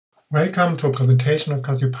Welcome to a presentation of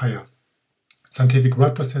Cassiopeia, scientific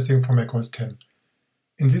word processing for macOS 10.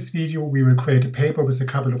 In this video we will create a paper with a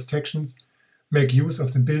couple of sections, make use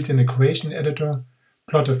of the built-in equation editor,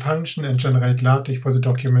 plot a function and generate LaTeX for the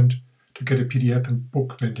document to get a PDF and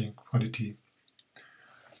book vending quality.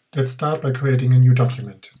 Let's start by creating a new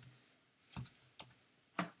document.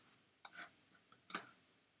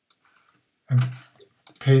 And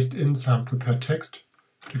paste in some prepared text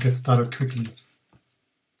to get started quickly.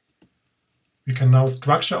 We can now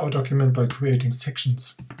structure our document by creating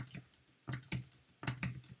sections.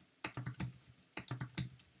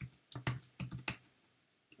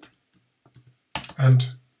 And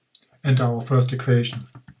enter our first equation.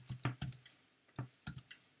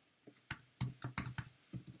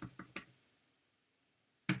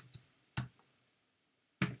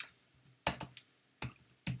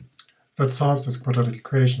 Let's solve this quadratic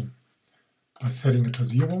equation by setting it to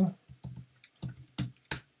 0.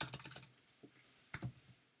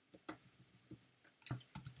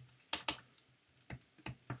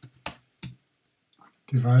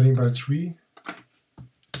 Dividing by 3.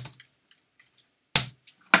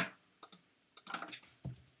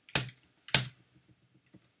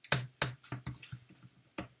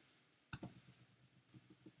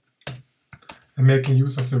 And making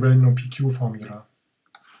use of the well-known PQ formula.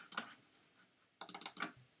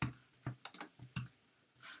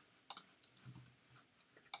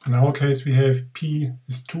 In our case we have P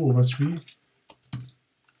is 2 over 3.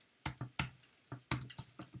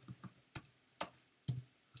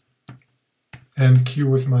 And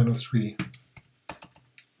Q is minus 3.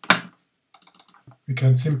 We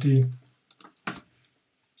can simply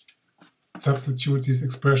substitute these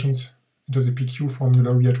expressions into the PQ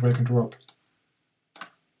formula via drag and drop.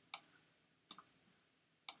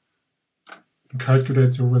 And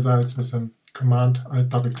calculate the results with a command Alt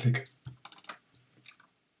double click.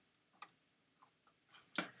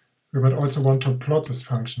 We might also want to plot this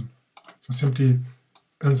function. So simply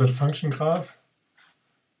insert a function graph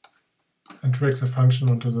and drag the function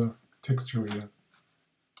onto the text view here.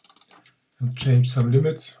 And change some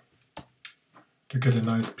limits to get a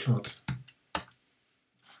nice plot.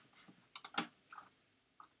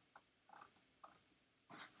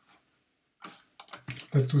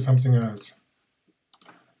 Let's do something else.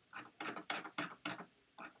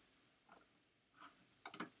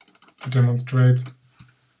 To demonstrate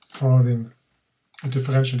solving a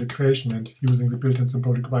differential equation and using the built-in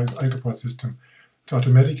symbolic algebra system to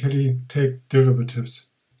automatically take derivatives.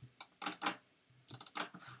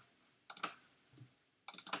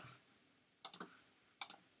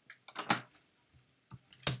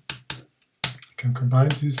 You can combine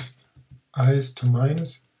these i's to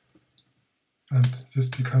minus, and this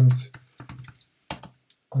becomes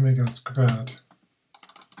omega squared.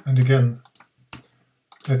 And again,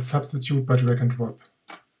 let's substitute by drag and drop.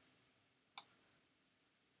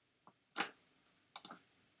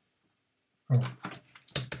 Oh.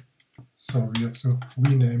 So we have to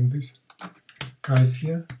rename these guys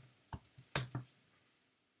here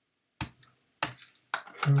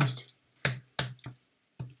first,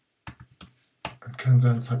 and can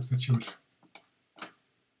then substitute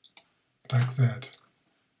like that.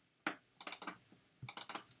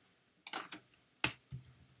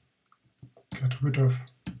 Get rid of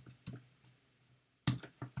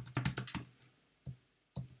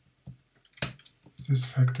this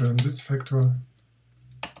factor and this factor.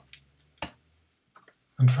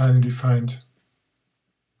 And finally find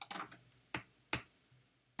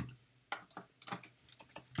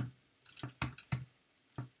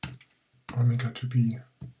omega to be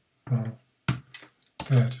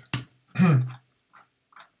that.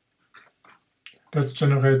 Let's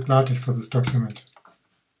generate LaTeX for this document.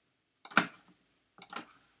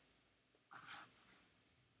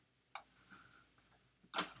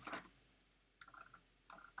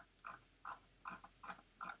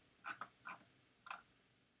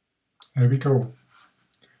 There we go.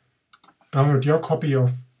 Download your copy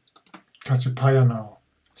of Cassiopeia now.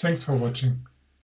 Thanks for watching.